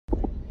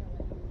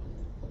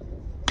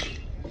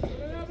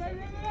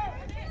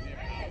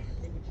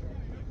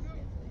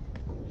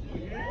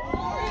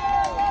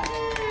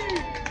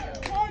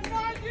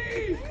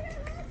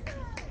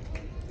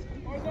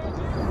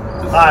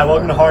Hi,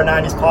 welcome to Hard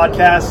 90s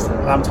Podcast.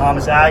 I'm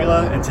Thomas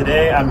Aguila, and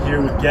today I'm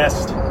here with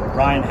guest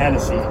Ryan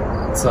Hennessy.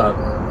 What's up?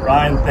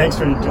 Ryan, thanks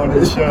for joining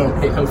the show.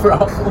 Hey, no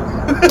problem.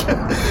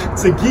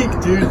 It's a geek,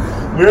 dude.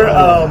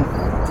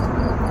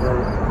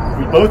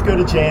 We both go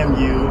to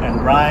JMU,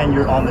 and Ryan,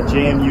 you're on the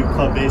JMU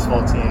club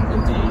baseball team.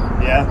 Indeed.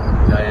 Yeah?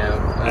 I am.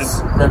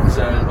 That's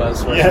represented by the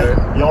sweatshirt.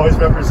 Yeah, you always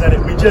represent it.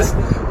 We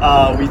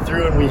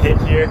threw and we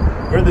hit here.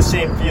 We're the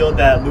same field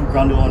that Luke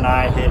Grundle and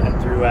I hit and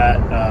threw at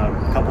a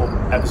couple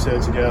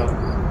episodes ago.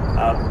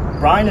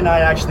 Brian and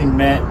I actually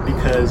met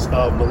because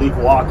of Malik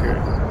Walker,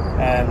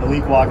 and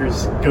Malik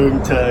Walker's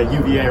going to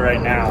UVA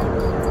right now.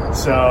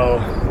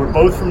 So we're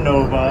both from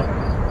Nova.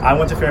 I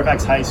went to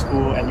Fairfax High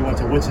School, and you went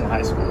to Woodson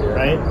High School,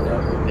 right?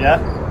 Yeah.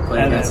 Yeah?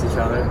 Playing against each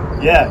other.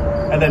 Yeah.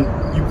 And then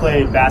you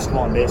played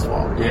basketball and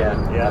baseball. Yeah.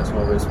 Yeah.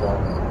 Basketball, baseball.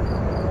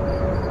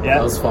 Yeah.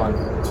 That was fun.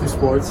 Two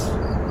sports,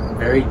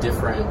 very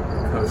different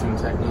coaching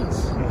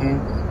techniques, Mm-hmm.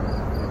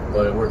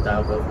 but it worked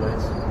out both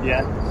ways.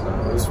 Yeah.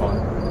 So it was fun.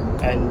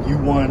 And you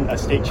won a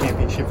state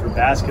championship for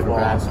basketball,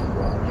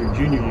 your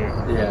junior year.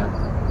 Yeah.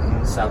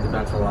 Sat the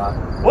bench a lot.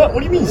 What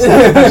do you mean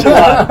sat the bench a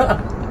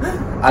lot?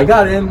 I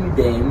got in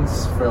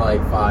games for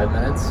like 5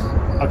 minutes.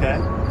 Okay.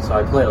 So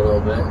I played a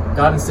little bit.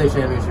 Got in state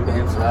championship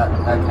games, so that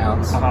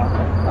counts. Uh-huh.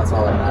 That's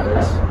all that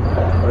matters.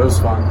 But it was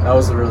fun. That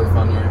was a really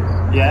fun year.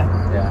 Yeah?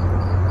 Yeah.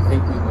 I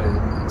think we went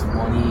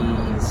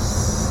 26-6.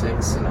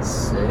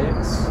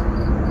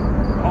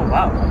 Oh,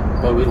 wow.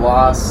 But we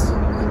lost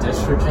the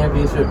district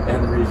championship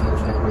and the regional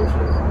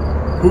championship.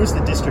 Who was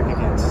the district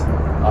against?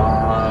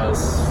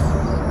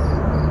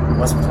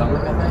 West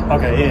Potomac, I think.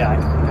 Okay, yeah.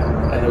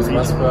 And it was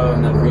West Potomac,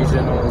 and then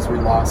regionals, we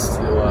lost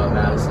to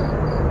Madison.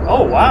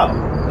 Oh, wow.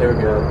 They were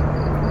good.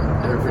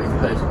 They were pretty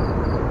good.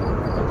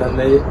 But then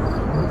they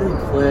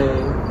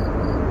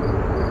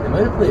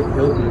might have played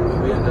Hilton, who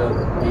we ended up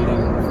beating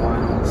in the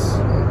finals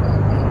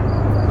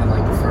in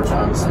like the first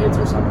round of states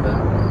or something.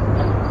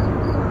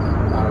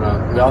 I don't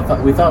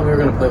know. We thought we were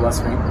going to play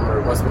West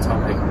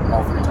Potomac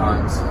all 3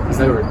 times because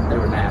they were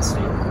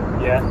nasty.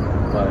 Yeah.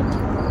 But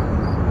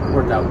it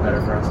worked out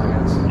better for us, I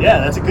guess. Yeah,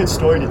 that's a good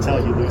story to tell.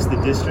 You lose the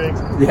district,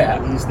 Yeah.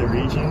 you lose the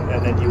region,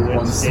 and then you win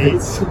Won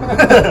states.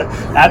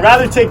 I'd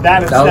rather take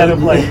that instead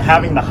of like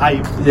having the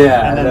hype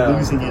Yeah, and then I know.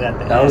 losing it at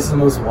the end. That was the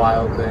most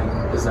wild thing,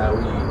 is that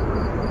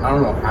I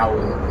don't know how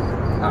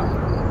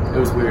it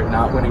was weird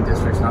not winning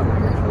districts, not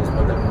winning regionals,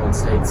 but then we won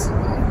states.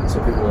 So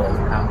people were like,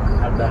 how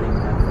did that even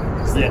happen?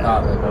 Because they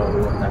thought like, oh,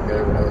 we weren't that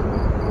good or whatever.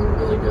 We were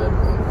really good.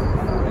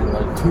 And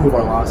like 2 of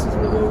our losses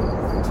were the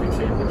 2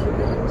 championship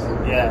games.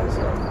 Yeah.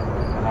 So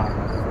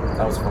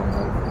that was fun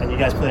though. And you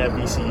guys played at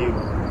VCU,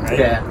 right?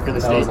 Yeah, For the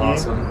that state was game?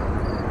 awesome.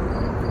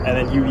 And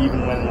then you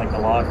even went in like the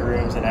locker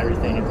rooms and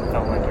everything. It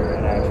felt like you were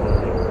an actual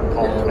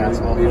college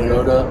basketball we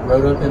player. rode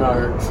up in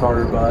our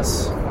charter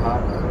bus.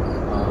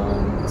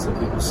 So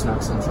people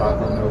snuck some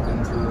chocolate milk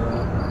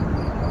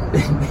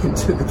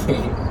into the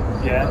game.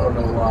 Yeah. I don't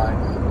know why,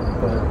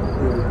 but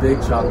we were big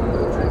chocolate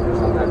milk drinkers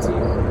on that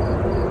team.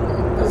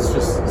 It's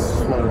just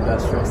one of the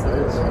best drinks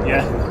there is.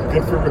 Yeah,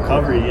 good for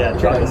recovery. Yeah,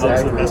 chocolate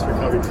milk's the best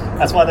recovery.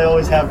 That's why they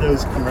always have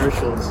those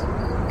commercials.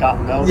 Got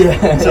milk.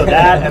 Yeah. So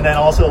that, and then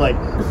also like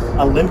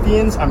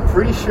Olympians. I'm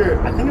pretty sure.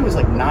 I think it was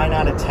like 9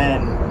 out of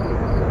 10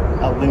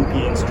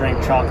 Olympians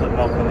drank chocolate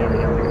milk when they were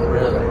younger.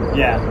 Really?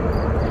 Yeah.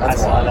 That's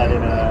I saw wild. that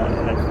in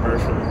a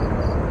commercial.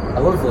 I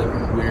love like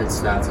weird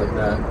stats like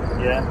that.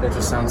 Yeah. It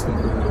just sounds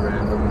completely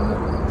random,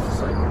 and it's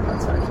just like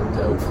that's actually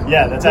dope.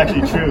 Yeah, that's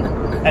actually true.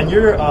 And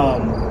you're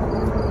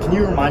can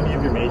you remind me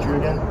of your major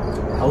again?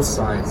 Health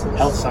sciences.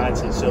 Health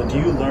sciences. So do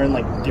you learn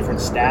like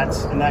different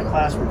stats in that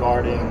class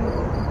regarding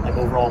like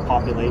overall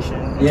population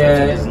in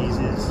terms of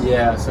diseases?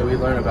 Yeah, so we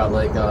learn about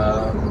like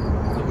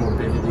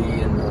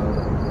morbidity and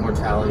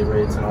mortality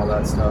rates and all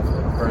that stuff,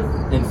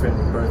 infant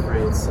birth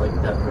rates, like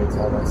death rates,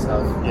 all that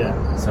stuff. Yeah.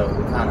 So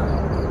we kind of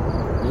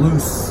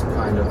loose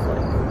kind of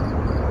like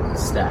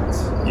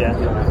stats. Yeah.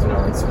 You don't have to know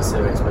like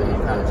specifics, but you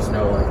kind of just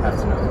have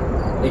to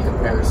know in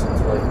comparison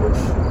to like which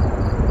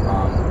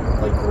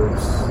like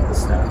groups the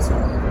stats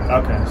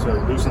are. Okay, so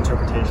loose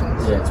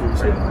interpretations. Yeah, that's what you're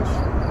pretty saying. much.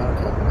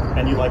 Okay.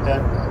 And you like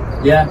that?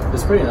 Yeah,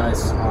 it's pretty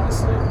nice,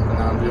 honestly. And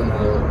then I'm doing a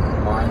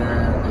minor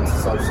in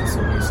substance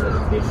abuse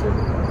education.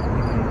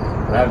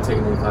 But I haven't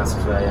taken any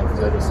classes for that yet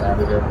because I just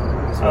added it.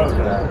 So I'll do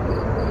that.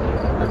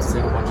 I have to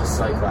take a bunch of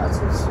psych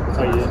classes, which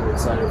I'm really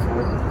excited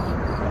for.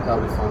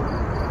 That'll be fun.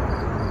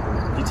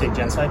 Did you take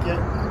Gen Psych yet?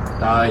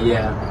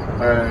 Yeah.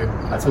 Or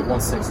I took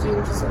 160,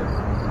 which is like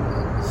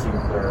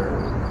super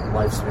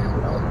lifespan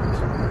development or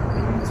something.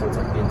 So it's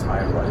like the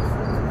entire life,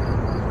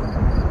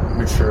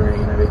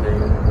 maturing and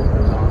everything, and what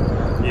goes on with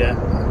that. Yeah.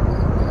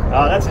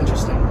 Oh, that's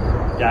interesting.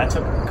 Yeah, I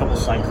took a couple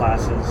psych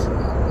classes,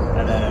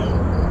 and then,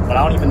 but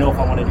I don't even know if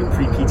I want to do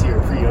pre-PT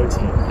or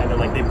pre-OT. And then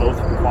like they both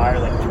require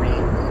like 3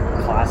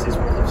 classes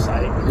worth of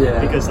psych. Yeah.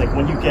 Because like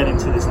when you get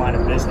into this line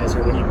of business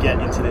or when you get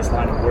into this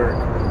line of work,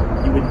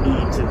 you would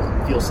need to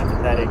feel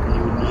sympathetic, or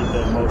you would need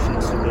the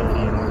emotional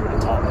stability in order to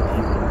talk to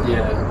people.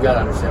 Yeah, you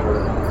gotta understand where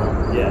they're coming from.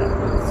 Yeah.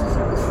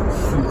 It's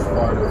a huge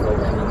part of like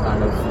any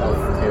kind of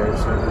healthcare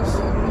service.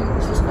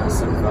 It's just kind of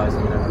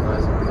sympathizing and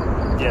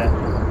empathizing.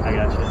 Yeah, I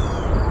got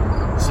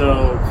you.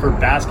 So for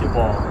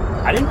basketball,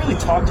 I didn't really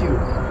talk to you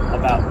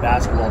about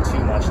basketball too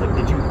much. Like,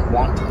 did you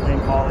want to play in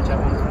college at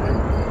one point?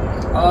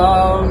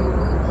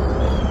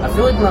 I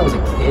feel like when I was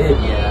a kid,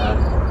 yeah.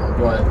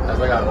 But as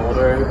I got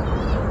older,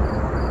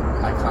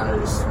 I kind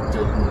of just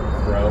didn't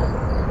grow.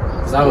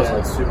 Because I was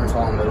like super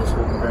tall in middle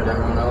school compared to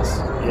everyone else.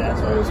 Yeah.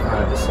 So I was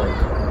kind of just like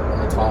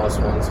the tallest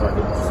one, so I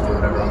could just do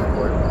whatever on the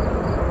court.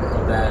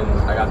 But then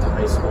I got to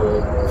high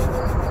school.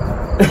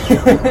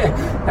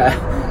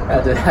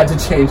 had to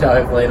change how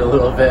I played a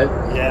little bit.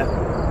 Yeah.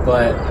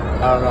 But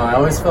I don't know. I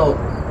always felt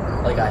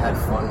like I had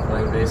fun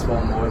playing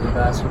baseball more than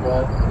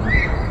basketball. I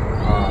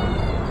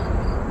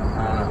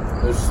don't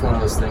know. It was just one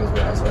of those things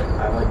where I was like,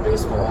 I like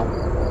baseball,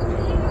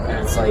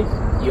 and it's like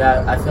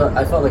I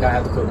felt like I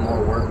had to put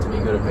more work to be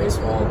good at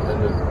baseball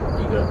than to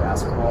be good at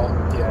basketball.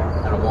 Yeah.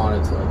 And I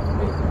wanted to like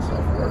make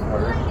myself work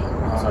harder.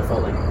 So I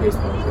felt like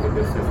baseball was like a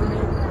good fit for me.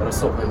 But I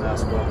still played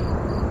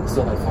basketball.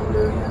 Still had fun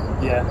doing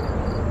it.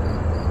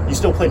 Yeah. You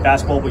still played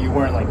basketball, but you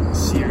weren't like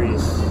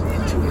serious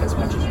into it as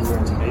much as you were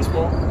into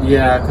baseball?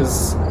 Yeah,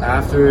 because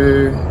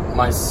after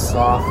my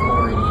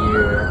sophomore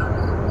year,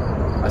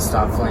 I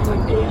stopped playing like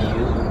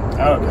AAU.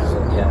 Oh,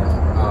 okay.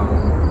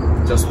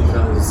 Yeah. Just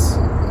because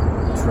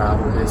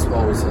travel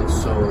baseball was like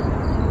so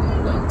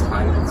like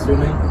time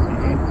consuming.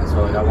 Mm-hmm.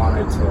 So like I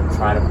wanted to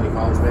try to play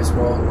college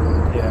baseball.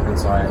 Yeah. And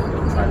so I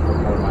tried to put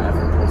more of my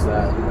effort towards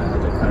that, and I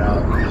had to cut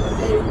out like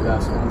AAU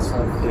basketball and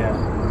stuff.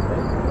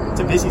 Yeah. It's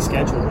a busy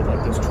schedule with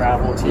like those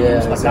travel teams, Yeah,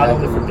 like exactly. not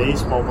only for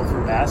baseball but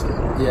for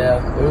basketball. Yeah,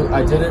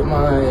 I did it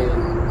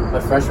my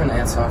freshman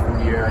and sophomore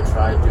year. I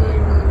tried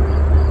doing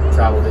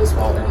travel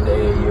baseball and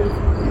AAU,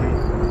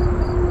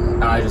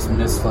 and I just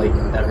missed like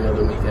every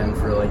other weekend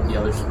for like the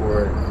other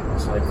sport.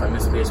 So like if I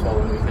missed baseball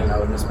one weekend, I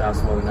would miss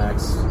basketball the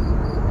next.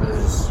 It was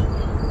just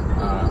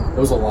it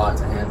was a lot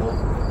to handle.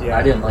 Yeah.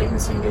 I didn't like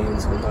missing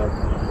games without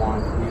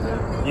wanting to be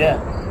there.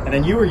 Yeah, and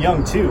then you were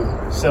young too,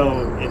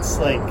 so it's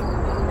like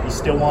you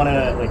still want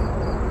to like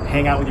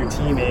hang out with your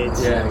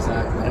teammates. Yeah,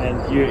 exactly. And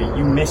then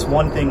you miss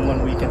one thing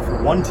one weekend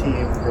for one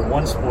team for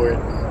one sport,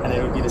 and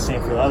it would be the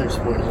same for the other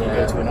sport if you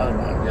go to another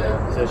one.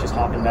 Yeah. So it's just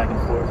hopping back and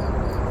forth.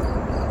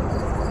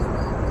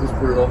 It was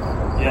brutal.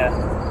 Yeah.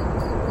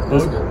 It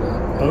was good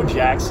though. Bo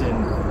Jackson,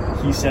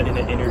 he said in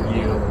an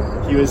interview,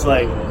 he was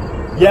like,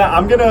 "Yeah,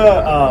 I'm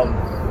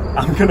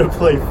gonna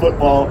play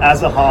football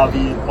as a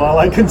hobby while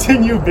I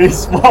continue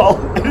baseball."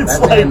 And it's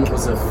That like, man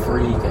was a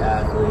freak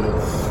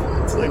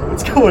athlete. it's like,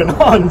 what's going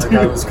on, That dude?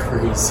 guy was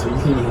crazy.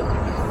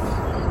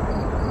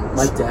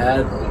 My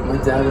dad,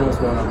 when I was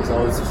growing up, was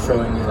always just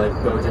showing me like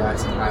Bo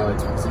Jackson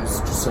highlights because he was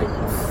just like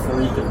a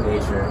freak of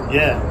nature.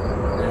 Yeah,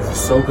 And he was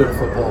just so good at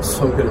football,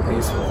 so good at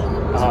baseball.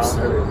 It was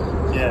absurd.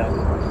 yeah.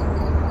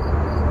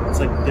 It's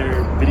like there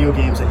are video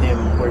games of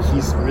him where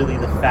he's really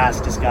the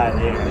fastest guy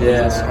there.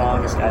 Yeah. He's the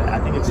strongest guy. I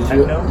think it's Did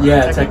you- Techno.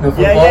 yeah, Techno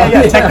football. Yeah,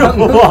 Yeah. Techno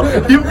football.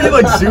 He'd be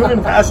like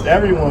zooming past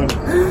everyone.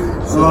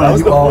 So that was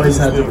You the always funniest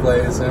had to thing.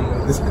 play as him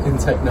in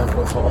Techno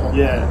football.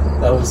 Yeah.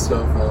 That was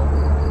so fun.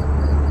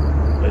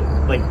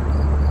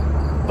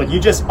 But you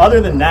just,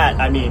 other than that,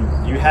 I mean,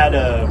 you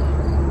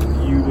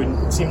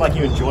would seem like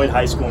you enjoyed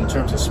high school in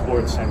terms of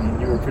sports. I mean,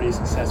 you were pretty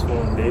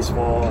successful in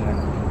baseball, and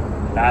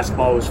then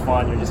basketball was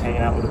fun. You're just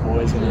hanging out with the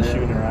boys and just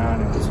shooting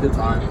around. It was a good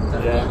time.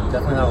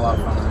 Definitely had a lot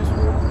of fun in high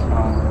school.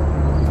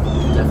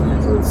 And, Definitely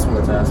enjoyed the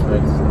sports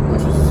aspect,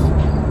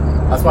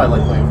 that's why I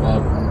like playing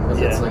club, because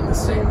Yeah. it's like the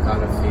same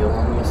kind of feel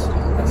almost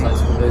as high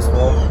school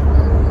baseball.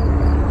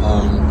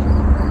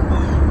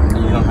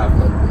 You don't have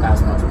like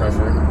as much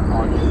pressure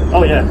on you.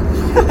 oh yeah,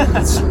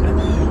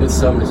 It's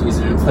so much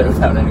easier to play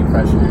without any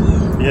pressure.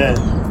 yeah.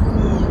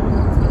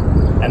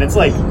 And it's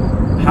like,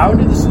 how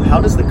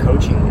does the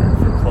coaching work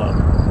for club?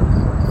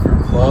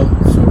 For club,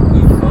 so we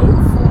vote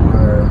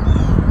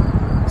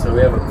for. So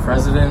we have a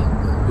president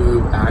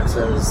who acts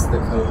as the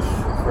coach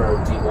for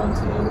our D1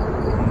 team,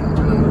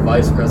 and then the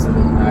vice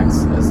president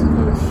acts as the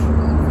coach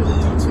for the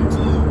D2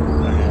 team.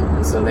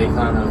 And so they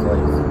kind of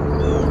like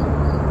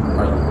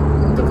are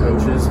like the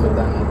coaches, but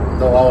then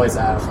they'll always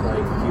ask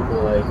like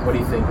people like, "What do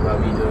you think about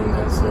me doing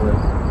this?" Or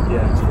like,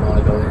 Yeah. "Do you want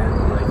to go in?"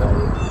 And like,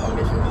 I'll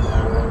get you in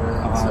there or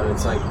whatever. So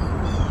it's like,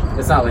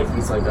 it's not like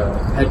he's like a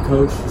head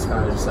coach. He's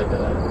kind of just like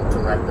a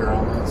director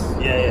almost.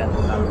 Yeah.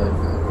 Kind of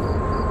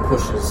like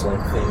pushes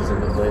like things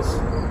into place.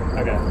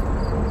 Okay.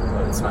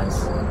 But it's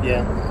nice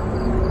Yeah.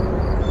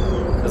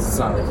 because it's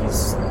not like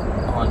he's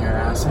on your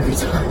ass every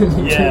time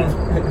you Yeah. do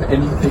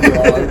anything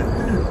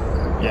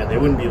wrong. Yeah, they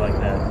wouldn't be like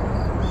that.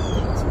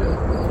 It's good.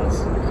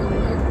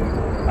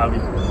 I'd be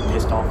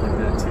pissed off like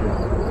that too.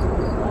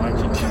 Why aren't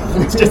you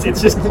doing?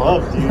 It's just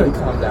club, dude.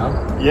 Calm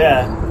down.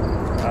 Yeah.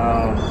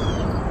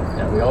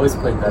 Yeah, we always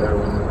play better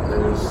when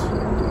there's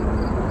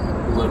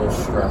little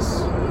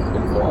stress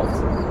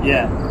involved.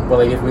 Yeah. But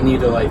like if we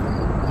need to like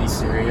be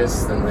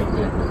serious, then like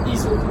we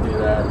easily can do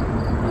that.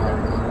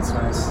 And that's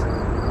nice.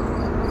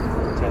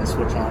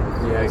 switch on.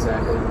 Yeah,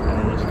 exactly. And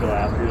then you just go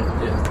after it.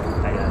 Yeah.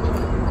 I got you.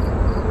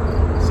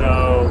 So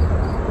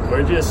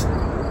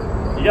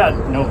you got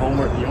no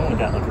homework. You only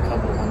got like a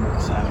couple of homework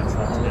assignments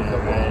left today,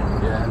 right?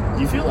 Yeah.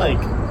 Do you feel like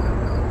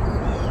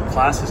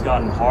class has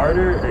gotten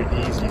harder or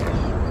easier?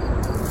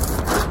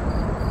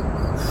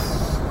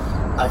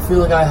 I feel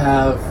like I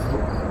have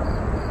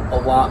a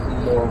lot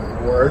more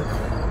work,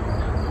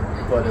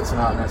 but it's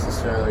not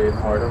necessarily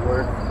harder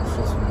work. It's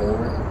just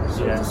more.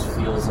 So Yeah. it just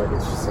feels like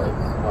it's just like,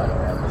 why do I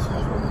have this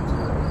much work to do?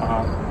 I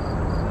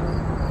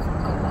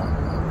don't know.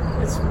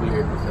 It's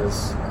weird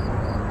because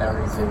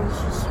everything's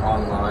just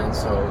online,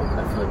 so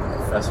I feel like the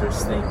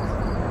professors think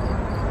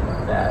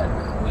that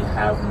we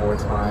have more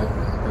time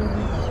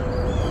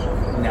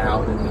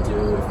than we do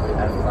if we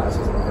have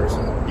classes in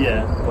person.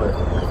 Yeah. But I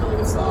feel like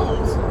it's the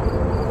opposite.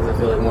 Because I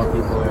feel like more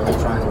people are like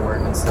trying to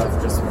work and stuff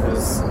just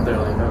because they're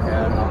like, okay, I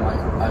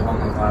have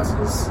online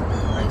classes,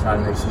 I can try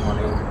to make some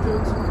money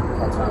doing some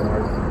part-time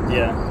work.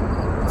 Yeah.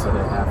 So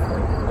they have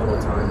like little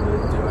time to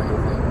do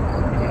anything.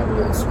 Other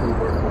than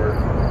schoolwork,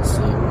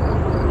 sleep,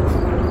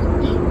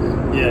 eat.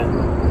 Yeah.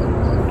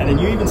 And then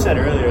you even said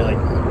earlier,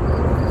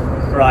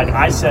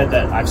 I said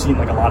that I've seen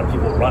like a lot of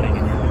people running,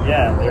 and you're like,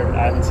 yeah,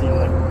 I haven't seen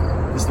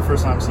this is the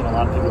first time I've seen a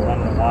lot of people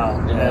run in a while.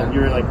 Yeah. And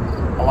you're like,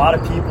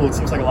 it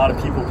seems like a lot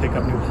of people pick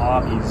up new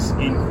hobbies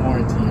in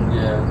quarantine.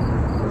 Yeah.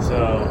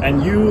 So,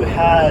 and you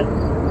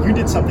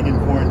did something in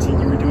quarantine.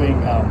 You were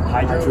doing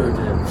Hydro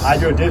dips.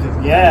 Hydro dips,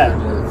 yeah.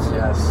 Hydro dips,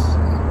 yes.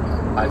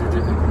 Hydro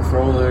dipping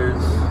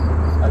controllers.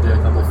 I did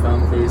a couple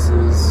film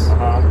cases.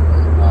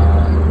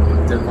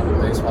 Did a couple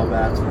baseball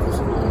bats, which was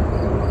cool.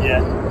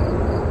 Yeah.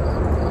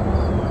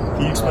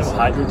 Can you explain what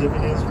hydro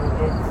dipping is real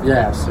quick?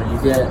 Yeah, so you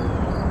get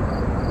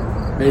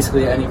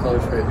basically any color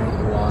spray paint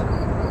you want,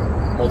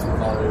 multiple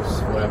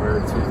colors, whatever,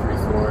 2, 3,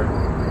 4,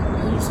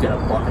 and you just get a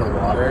bucket of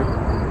water.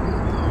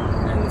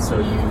 And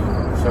so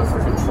for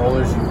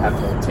controllers, you have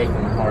to take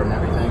them apart and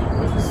everything,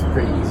 which is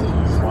pretty easy.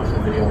 You just watch the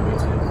video on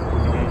YouTube.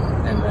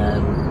 And then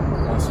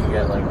once you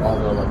get like all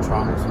the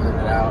electronics within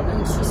it out,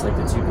 and it's just like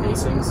the 2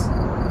 casings,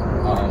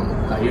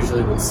 I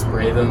usually would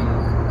spray them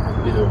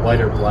either white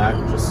or black,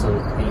 just so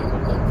the paint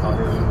would like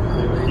cover them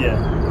completely. Yeah.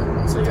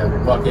 So you have your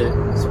bucket,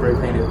 spray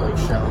painted like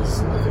shells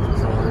of the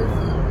controller,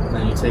 and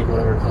then you take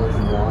whatever colors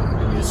you want,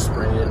 and you just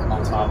spray it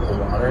on top of the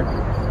water,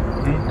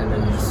 and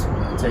then you just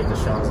take the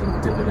shells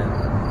and dip it in,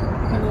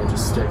 and then it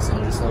just sticks, and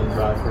you just let it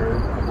dry for a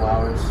couple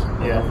hours,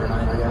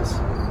 overnight, I guess.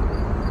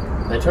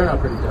 They turn out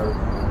pretty dope.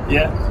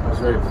 Yeah. I was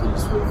very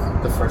pleased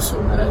with the first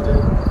one that I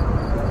did,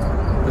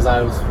 because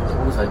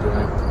what was I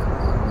doing?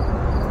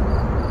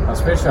 I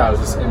was pretty sure I was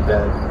just in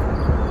bed,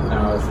 and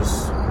I was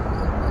just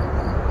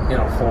in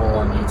a hole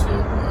on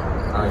YouTube.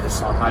 I just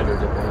saw hydro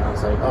dipping, and I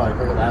was like, oh, I've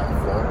heard of that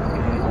before.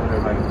 I wonder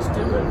if I can just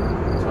do it.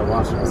 So I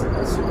watched it, I was like,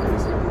 that's super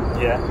easy.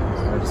 Yeah.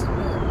 So I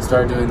just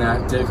started doing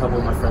that, did a couple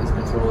of my friends'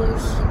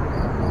 controllers.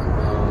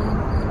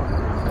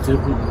 I did a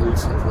couple of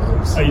Luke's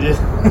controllers. Oh, you did?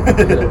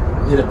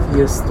 did a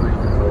PS3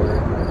 controller.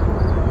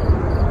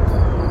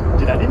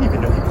 Dude, I didn't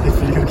even know he played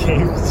video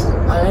games.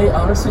 I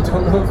honestly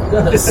don't know if he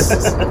does.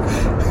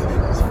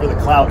 It's for the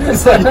clout.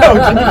 It's like, yo,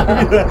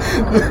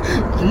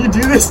 can you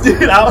do this,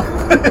 dude?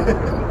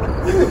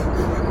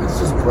 It's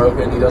just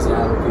broken. He doesn't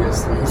have a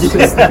PS3. It's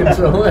just the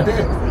controller.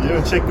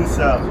 Yo, check this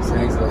out. Just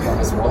hangs it up on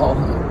his wall.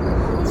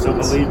 So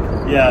Malik,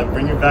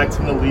 bring it back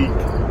to Malik.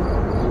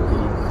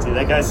 See,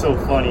 that guy's so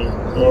funny.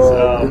 He's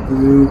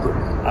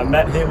I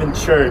met him in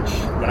church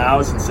when I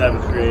was in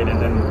 7th grade,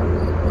 and then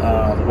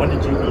when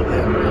did you meet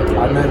him?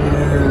 I met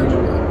him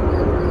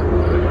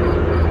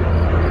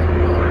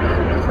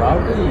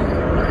probably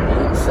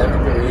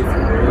 7th or 8th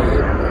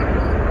grade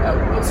at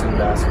Woodson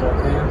basketball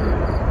camp,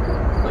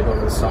 like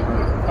over the summer.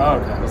 Oh,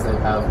 okay. Because they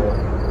have a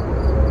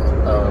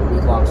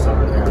week-long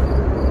summer camp,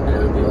 and it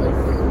would be like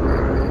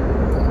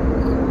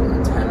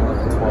 10,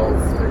 11, 12,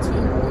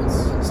 13-year-olds,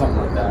 something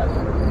like that.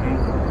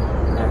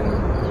 And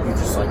you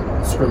just like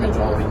scrimmage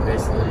all week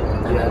basically,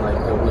 and then like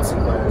the Woodson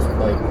players would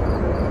like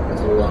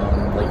do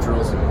like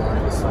drills in the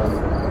morning and stuff.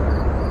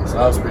 So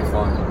that was pretty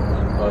fun.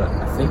 But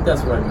I think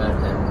that's where I met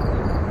him.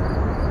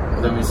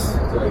 But then we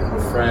were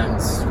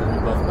friends. We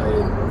both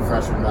played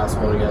freshman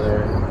basketball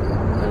together,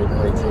 and then we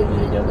played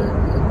JV together.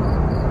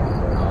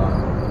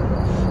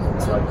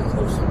 So I've been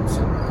close to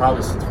him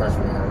probably since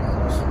freshman year,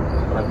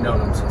 but I've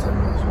known him since I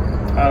was.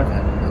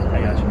 Okay,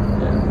 I got you.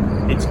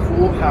 Yeah. It's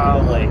cool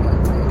how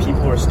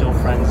people are still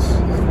friends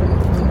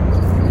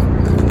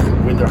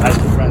with their high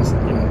school friends.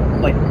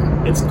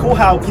 It's cool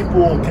how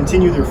people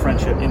continue their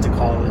friendship into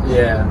college.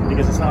 Yeah.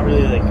 Because it's not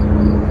really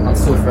I'm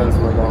still friends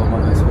with all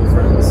my high school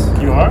friends.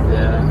 You are?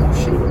 Yeah. Oh,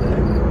 shoot.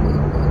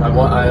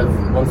 I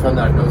have one friend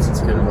that I've known since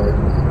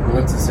kindergarten. We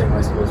went to the same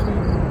high school as me.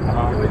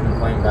 We've been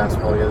playing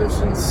basketball together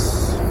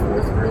since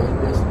 4th grade,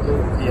 basically.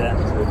 Yeah.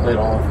 So we played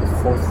all from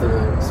 4th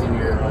to senior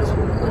year in high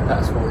school. We played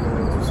basketball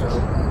together. So.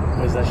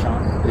 Was that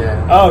Sean?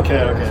 Yeah. Oh, okay.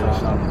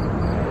 Sean.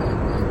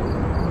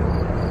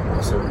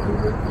 Also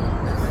Cooper.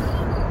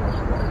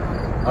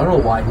 I don't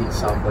know why he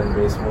stopped playing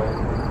baseball.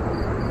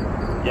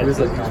 Yeah, he was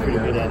he's kind of pretty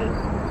good at it.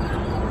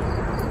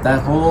 That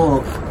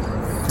whole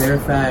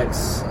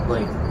Fairfax,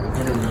 like,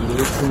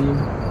 intermediate team.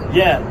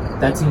 Yeah.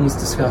 That team was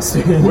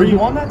disgusting. Were you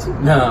on that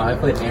team? No, I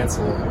played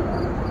Ansel.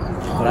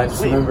 But I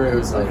just remember it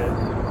was like...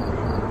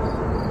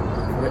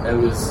 It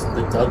was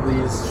the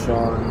Dudleys,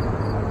 Sean... Do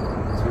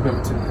you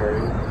remember Tim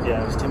Curry?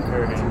 Yeah, it was Tim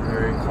Curry. Tim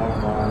Curry,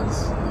 Colin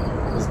Moss.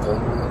 Was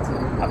Dylan on that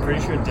team? I'm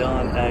pretty sure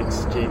Dylan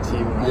X, JT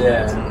were on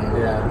Yeah, that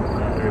team.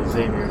 yeah. Or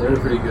Xavier. They were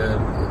pretty good.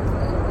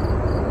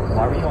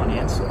 Why were you on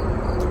Ansel?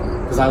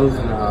 Because I lived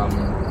in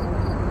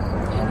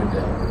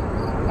Annandale.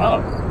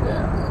 Oh.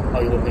 Yeah. Oh,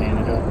 you lived in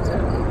Annandale?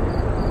 Yeah.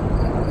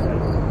 Okay.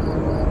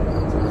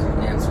 So I was in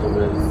Ansel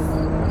with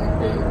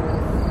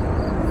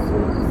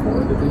four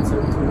of the dudes that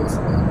we took us. I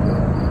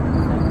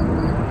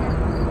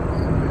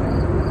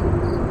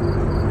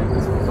think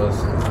that's what it was.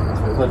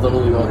 So we played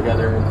Little League all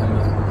together, and then we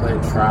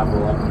played travel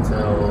up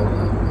until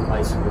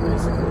high school,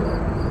 basically.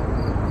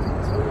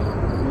 So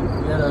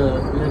we had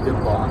a good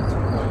bond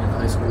going into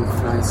high school. It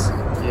was nice.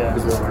 Yeah.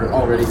 Because we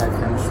already had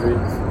chemistry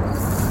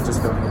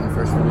just going in the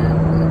freshman year.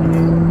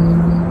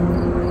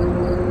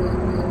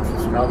 Which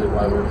is probably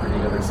why we were pretty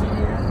good our senior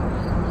year.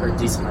 Or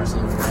decent our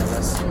senior year, I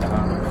guess.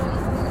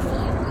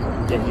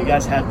 Yeah, you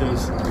guys had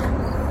those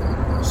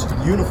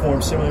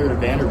uniforms similar to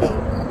Vanderbilt.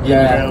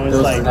 Yeah, it was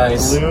those like were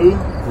nice. blue Blue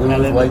and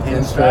with then white the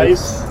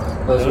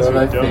pinstripes. Those were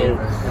my dope.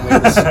 favorite.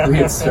 And we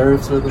had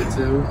stirrups with them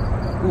too.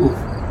 Ooh.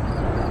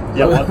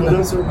 Yeah, what were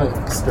those those? were my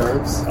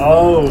stirrups.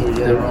 Oh,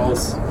 yeah. They were all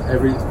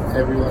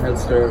everyone had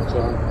stirrups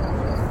on.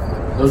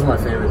 Those were my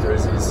favorite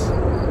jerseys.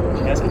 Did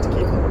you guys get to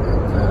keep them?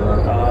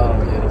 Oh,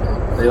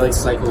 yeah. They like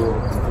cycle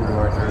through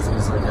our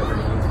jerseys like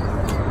every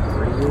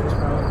 3 years,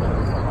 probably.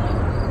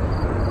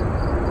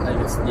 I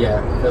think it's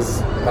because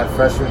my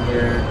freshman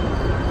year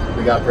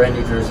we got brand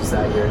new jerseys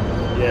that year.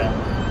 Yeah.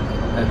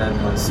 And then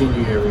my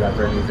senior year we got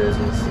brand new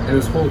jerseys. And it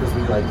was cool because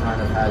we like kind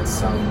of had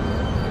some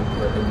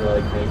input into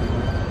like making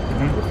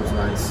them, which was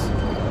nice.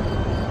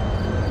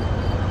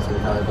 So we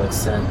kind of like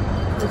sent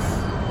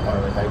our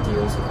like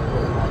ideals of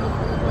what we wanted to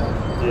play.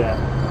 Yeah.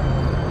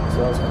 So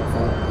that was kind of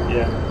fun.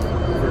 Yeah.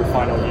 For your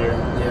final year.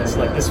 Yeah. It's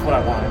like, this is what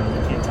I want. And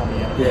you can't tell me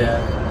anything. Yeah.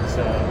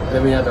 So.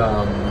 Then we had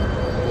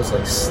those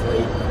like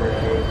slate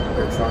gray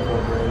or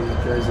charcoal gray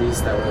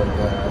jerseys that were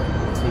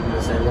like Team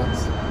USA ones.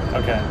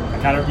 Okay. I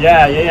kind of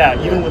yeah.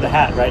 Even with the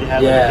hat, right? It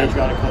had like, the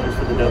patriotic colors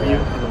for the W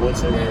and the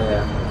Woodson.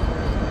 Yeah.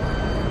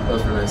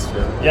 Those were nice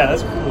too. Yeah,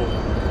 that's cool.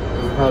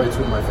 Those are probably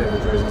two of my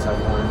favorite jerseys I've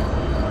worn.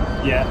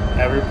 Yeah,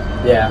 ever.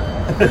 Yeah.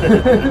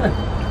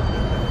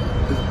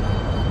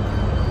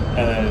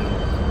 And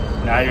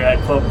then now you're at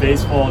Club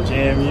Baseball,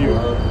 JMU.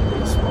 Love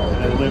baseball.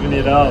 And then living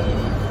it up.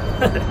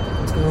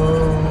 Let's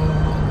go.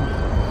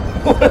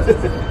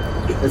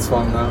 It's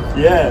fun though.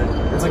 Yeah,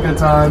 It's a good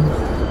time.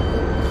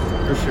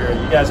 for sure.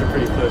 You guys are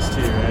pretty close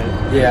too,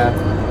 right? Yeah.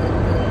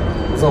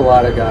 There's a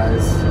lot of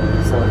guys.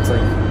 So it's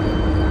like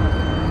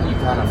you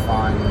kind of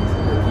find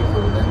the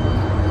people that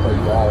but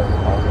you all get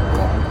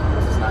along,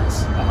 which is nice.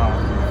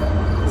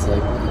 It's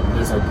like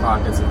there's like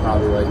pockets of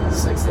probably like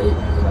 6 to 8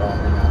 people that all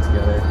hang out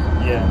together.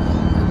 Yeah.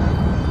 And then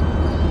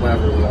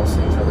whenever we all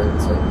see each other,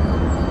 it's like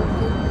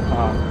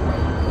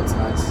it's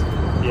nice.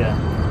 Yeah.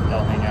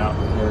 They'll hang out.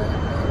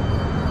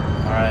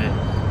 Yeah. All right.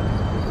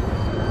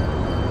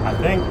 I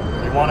think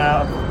you want to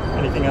have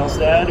anything else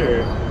to add,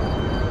 or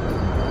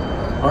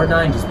Hard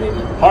 90s,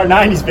 baby. hard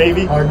 90s,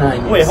 baby. Hard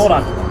 90s. Wait, hold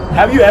on.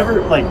 Have you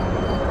ever like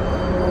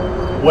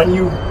when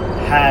you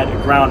had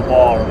a ground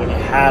ball or when you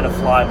had a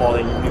fly ball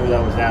that you knew that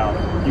was out,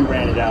 you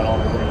ran it out all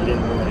the way. You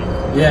didn't move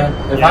it. Yeah.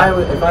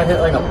 If I hit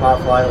like a pop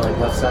fly like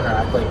left center,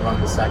 I'd like run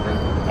the second.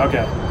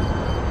 Okay.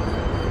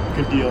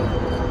 Good deal.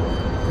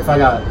 If I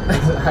got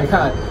I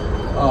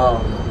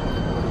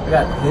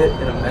got hit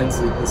in a men's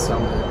league this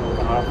summer.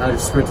 And I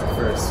just sprinted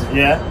first.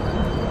 Yeah.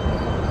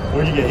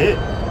 Where'd you get hit?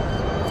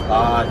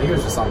 I think it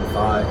was just on the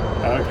thigh.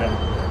 Okay.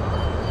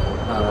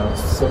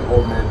 Some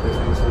old man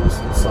pitching, so just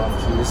some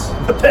soft cheese.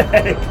 What the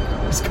heck?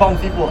 Just calling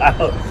people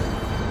out.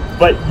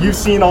 But you've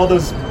seen all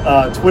those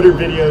Twitter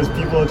videos,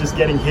 people just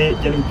getting hit,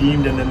 getting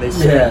beamed, and then they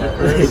sprint at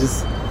They first.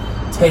 just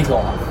take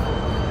off.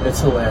 It's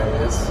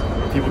hilarious.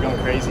 Are people going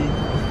crazy?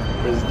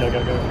 Or is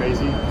Dugout going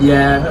crazy?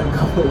 Yeah, a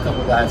couple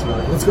guys were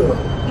like, let's go.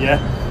 Yeah.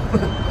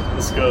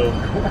 Let's go.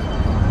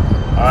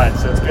 All right,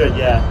 so it's good.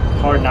 Yeah,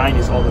 hard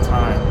 90s all the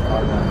time.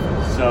 Hard 90s.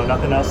 So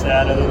nothing else to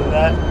add other than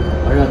that?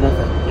 I got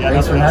nothing. Yeah,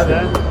 Thanks for nothing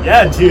else to having me.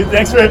 add? Yeah, dude.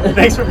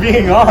 Thanks for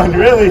being on.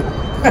 Really.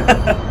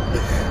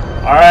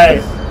 All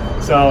right.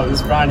 So this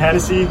is Brian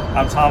Hennessy.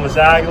 I'm Thomas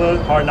Agla.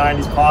 Hard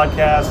 90s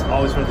podcast.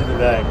 Always run through the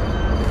bag.